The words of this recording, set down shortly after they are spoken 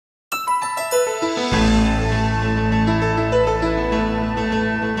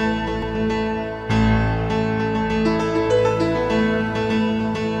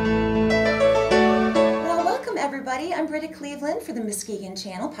for the Muskegon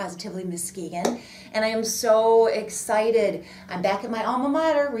channel, Positively Muskegon, and I am so excited. I'm back at my alma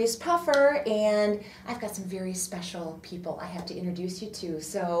mater, Reeths-Puffer, and I've got some very special people I have to introduce you to.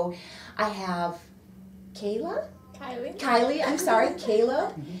 So I have Kayla,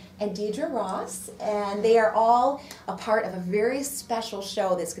 and Deidre Ross, and they are all a part of a very special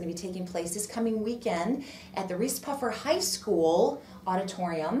show that's going to be taking place this coming weekend at the Reeths-Puffer High School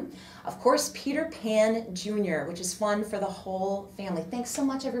auditorium. Of course, Peter Pan Jr., which is fun for the whole family. Thanks so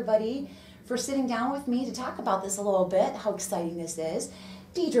much, everybody, for sitting down with me to talk about this a little bit, how exciting this is.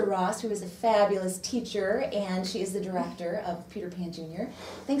 Deidre Ross, who is a fabulous teacher, and she is the director of Peter Pan Jr.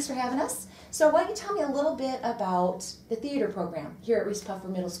 Thanks for having us. So why don't you tell me a little bit about the theater program here at Reeths-Puffer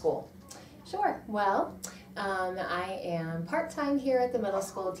Middle School? Sure. Well, I am part-time here at the middle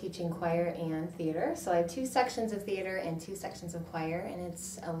school teaching choir and theater. So I have 2 sections of theater and 2 sections of choir, and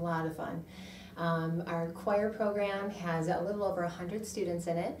it's a lot of fun. Our choir program has a little over 100 students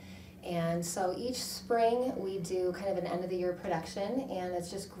in it. And so each spring we do kind of an end-of-the-year production, and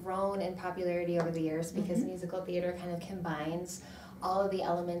it's just grown in popularity over the years because musical theater kind of combines all of the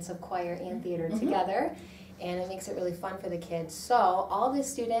elements of choir and theater together, and it makes it really fun for the kids. So all the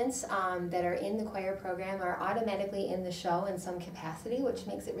students that are in the choir program are automatically in the show in some capacity, which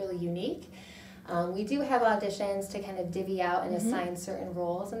makes it really unique. We do have auditions to kind of divvy out and assign certain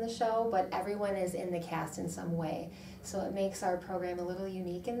roles in the show, but everyone is in the cast in some way. So it makes our program a little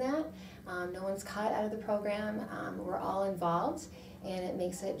unique in that. No one's cut out of the program. We're all involved, and it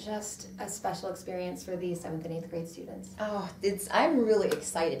makes it just a special experience for the 7th and 8th grade students. Oh, I'm really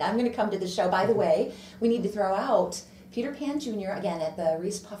excited. I'm going to come to the show. By the way, we need to throw out Peter Pan Jr. again at the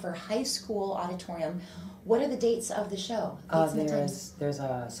Reeths-Puffer High School auditorium. What are the dates of the show? There's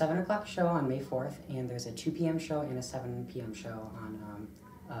a 7 o'clock show on May 4th, and there's a 2 p.m. show and a 7 p.m. show on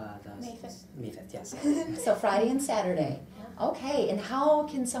May 5th. May 5th, yes. So Friday and Saturday. Okay, and how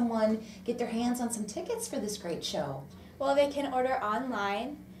can someone get their hands on some tickets for this great show? Well, they can order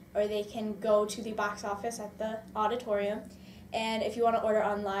online, or they can go to the box office at the auditorium. And if you want to order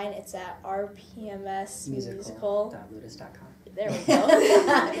online, it's at rpmsmusical.ludus.com. There we go.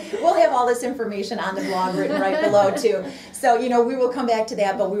 We'll have all this information on the blog written right below too. So, we will come back to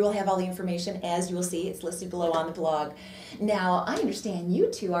that, but we will have all the information, as you will see. It's listed below on the blog. Now, I understand you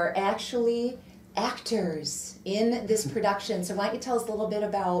two are actually actors in this production. So why don't you tell us a little bit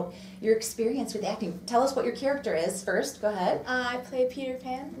about your experience with acting? Tell us what your character is first. Go ahead. I play Peter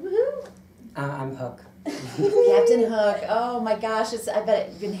Pan. Woohoo! I'm Hook. Captain Hook. Oh my gosh, I bet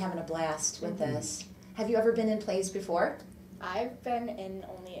you've been having a blast with this. Have you ever been in plays before? I've been in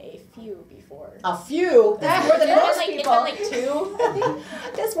only a few before. A few? That's more than most people. It's been like 2.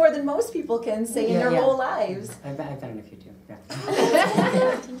 That's more than most people can say in their whole lives. I've been in a few too. Yeah.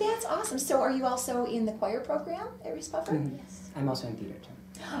 That's awesome. So are you also in the choir program at Reeths-Puffer? Yes. I'm also in theater too.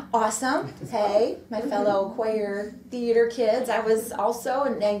 Awesome. Hey, my fellow choir theater kids. I was also,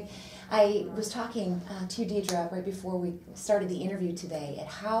 and I was talking to Deidre right before we started the interview today at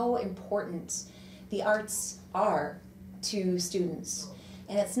how important the arts are to students.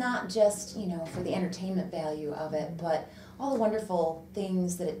 And it's not just, for the entertainment value of it, but all the wonderful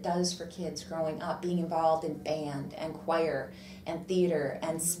things that it does for kids growing up, being involved in band and choir and theater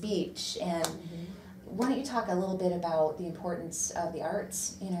and speech. And why don't you talk a little bit about the importance of the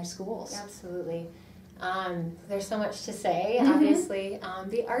arts in our schools? Absolutely. There's so much to say, obviously.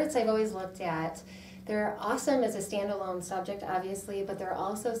 The arts I've always looked at, they're awesome as a standalone subject, obviously, but they're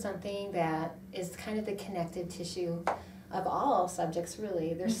also something that is kind of the connective tissue of all subjects,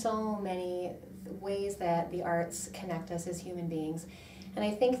 really. There's so many ways that the arts connect us as human beings. And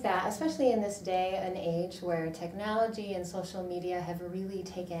I think that, especially in this day and age where technology and social media have really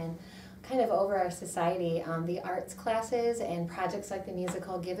taken kind of over our society, the arts classes and projects like the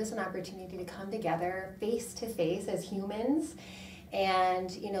musical give us an opportunity to come together face to face as humans. And,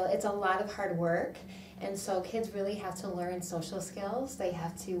 it's a lot of hard work. And so kids really have to learn social skills. They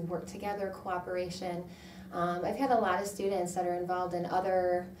have to work together, cooperation. I've had a lot of students that are involved in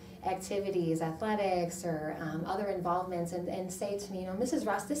other activities, athletics, or other involvements, and say to me, Mrs.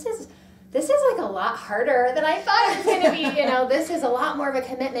 Ross, this is like a lot harder than I thought it was going to be. This is a lot more of a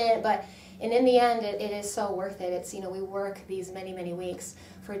commitment, and in the end, it is so worth it. It's, we work these many, many weeks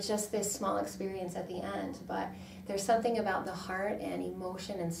for just this small experience at the end, but there's something about the heart and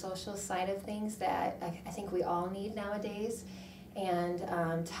emotion and social side of things that I think we all need nowadays. And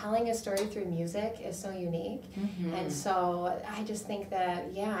telling a story through music is so unique. And so I just think that,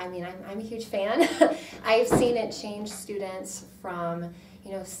 I'm a huge fan. I've seen it change students from,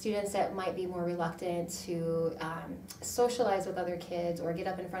 students that might be more reluctant to socialize with other kids or get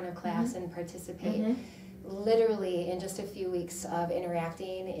up in front of class and participate, literally in just a few weeks of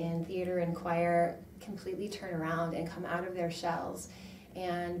interacting in theater and choir, completely turn around and come out of their shells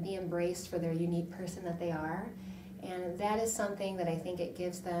and be embraced for their unique person that they are. And that is something that I think it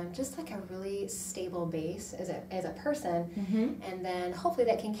gives them just like a really stable base as a person. And then hopefully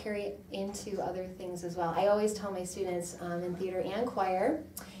that can carry into other things as well. I always tell my students in theater and choir,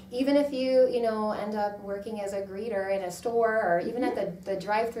 even if you end up working as a greeter in a store or even at the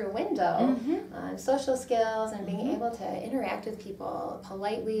drive-through window, social skills and being able to interact with people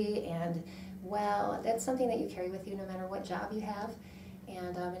politely and well, that's something that you carry with you no matter what job you have.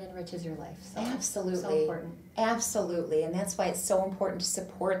 And it enriches your life. So, Absolutely. So important. Absolutely. And that's why it's so important to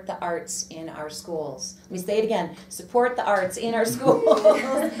support the arts in our schools. Let me say it again. Support the arts in our schools.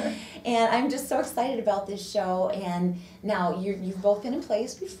 And I'm just so excited about this show. And now you've both been in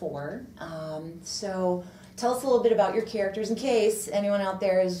plays before. So tell us a little bit about your characters in case anyone out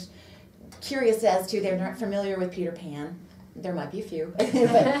there is curious as to they're not familiar with Peter Pan. There might be a few.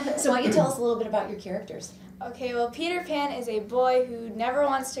 So why don't you tell us a little bit about your characters? Okay, well, Peter Pan is a boy who never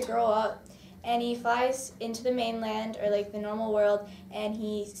wants to grow up, and he flies into the mainland, or like the normal world, and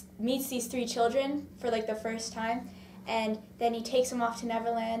he meets these 3 children for like the first time, and then he takes them off to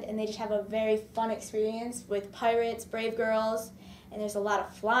Neverland, and they just have a very fun experience with pirates, brave girls, and there's a lot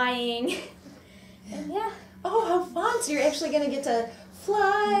of flying. And yeah. Oh, how fun! So you're actually going to get to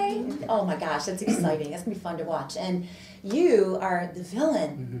fly. Oh my gosh, that's exciting. That's going to be fun to watch. And you are the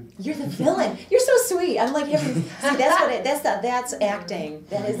villain. You're the villain. You're so sweet. I'm like having, see, that's acting.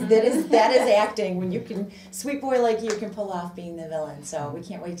 That is acting when you can, sweet boy like you can pull off being the villain. So we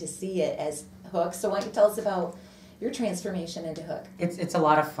can't wait to see it as Hook. So why don't you tell us about your transformation into Hook? It's a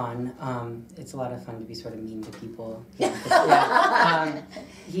lot of fun. It's a lot of fun to be sort of mean to people.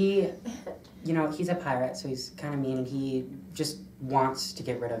 He's a pirate, so he's kind of mean, and he just wants to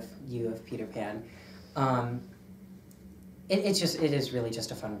get rid of Peter Pan. It is really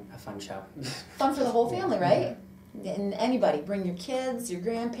just a fun show. Fun for the whole family, right? And anybody, bring your kids, your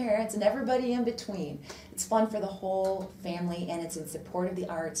grandparents, and everybody in between. It's fun for the whole family, and it's in support of the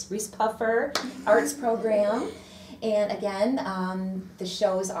arts. Reeths-Puffer Arts Program. And again, the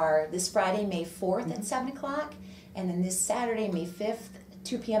shows are this Friday, May 4th at 7 o'clock, and then this Saturday, May 5th,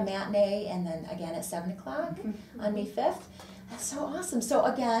 2 p.m. matinee, and then again at 7 o'clock on May 5th. That's so awesome. So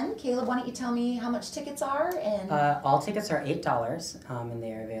again, Caleb, why don't you tell me how much tickets are? And all tickets are $8, and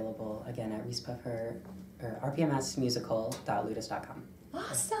they are available again at Reeths-Puffer or rpmsmusical.ludus.com.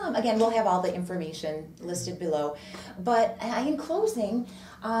 Awesome. Again, we'll have all the information listed below. But in closing,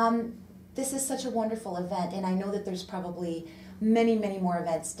 this is such a wonderful event, and I know that there's probably many, many more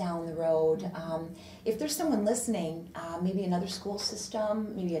events down the road. If there's someone listening, maybe another school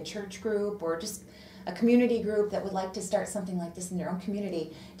system, maybe a church group, or just a community group that would like to start something like this in their own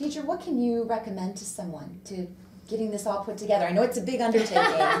community, Deidre, what can you recommend to someone to getting this all put together? I know it's a big undertaking.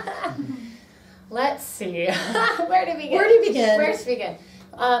 Let's see. Where to begin? Where to begin?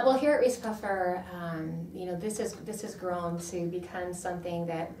 Well, here at Reeths-Puffer, this has grown to become something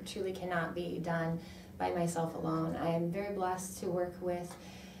that truly cannot be done by myself alone. I am very blessed to work with.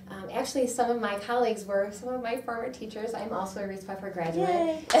 Actually, some of my colleagues were some of my former teachers. I'm also a Reeths-Puffer graduate.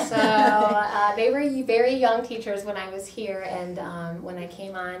 Yay. So they were very young teachers when I was here, and when I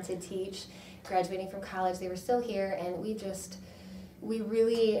came on to teach, graduating from college, they were still here, and we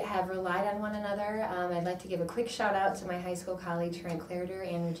really have relied on one another. I'd like to give a quick shout out to my high school colleague, Trent Clarder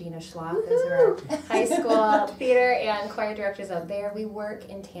and Regina Schloff. Those are our high school theater and choir directors out there. We work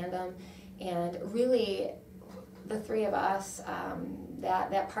in tandem, and really, the 3 of us,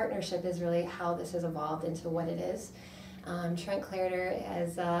 that partnership is really how this has evolved into what it is. Trent Clarder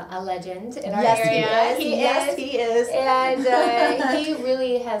is a legend in our area. He is. And he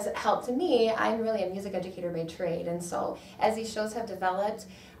really has helped me. I'm really a music educator by trade, and so as these shows have developed,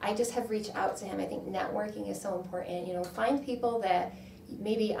 I just have reached out to him. I think networking is so important. Find people that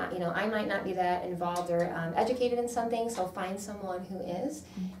maybe I might not be that involved or educated in something, so find someone who is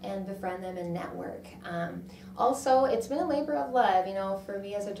and befriend them and network. Also, it's been a labor of love. For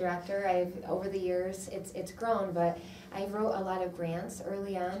me as a director, over the years it's grown, but I wrote a lot of grants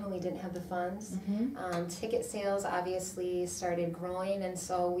early on when we didn't have the funds. Ticket sales obviously started growing, and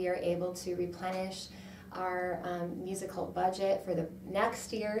so we are able to replenish our musical budget for the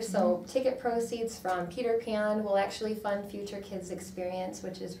next year. So ticket proceeds from Peter Pan will actually fund future kids' experience,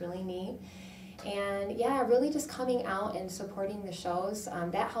 which is really neat. And yeah, really just coming out and supporting the shows,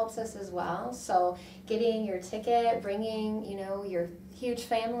 that helps us as well. So getting your ticket, bringing your huge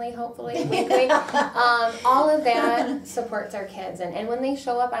family, hopefully. Wink, wink. All of that supports our kids. And when they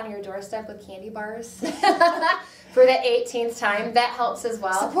show up on your doorstep with candy bars for the 18th time, that helps as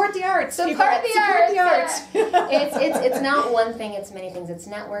well. Support the arts. Support the arts. It's not one thing, it's many things. It's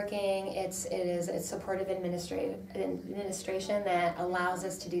networking, it's supportive administration that allows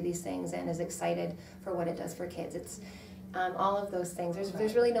us to do these things and is excited for what it does for kids. It's all of those things.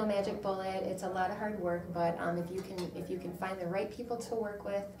 There's really no magic bullet. It's a lot of hard work, but if you can find the right people to work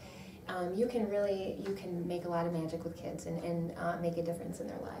with, you can make a lot of magic with kids and make a difference in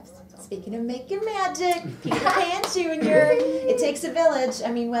their lives. So. Speaking of making magic, Peter Pan Jr., it takes a village.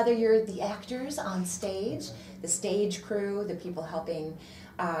 I mean, whether you're the actors on stage, the stage crew, the people helping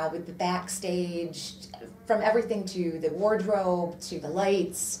with the backstage, from everything to the wardrobe, to the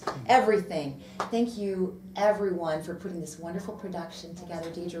lights, everything. Thank you, everyone, for putting this wonderful production together.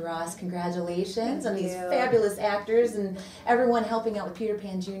 Deidre Ross, congratulations on these fabulous actors and everyone helping out with Peter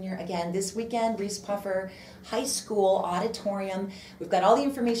Pan Jr. Again, this weekend, Reeths-Puffer High School Auditorium. We've got all the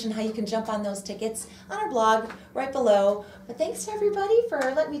information how you can jump on those tickets on our blog right below. But thanks to everybody for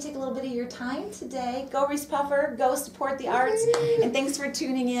letting me take a little bit of your time today. Go Reeths-Puffer, go support the arts, and thanks for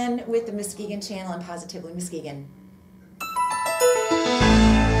tuning in with the Muskegon channel on Positively Muskegon.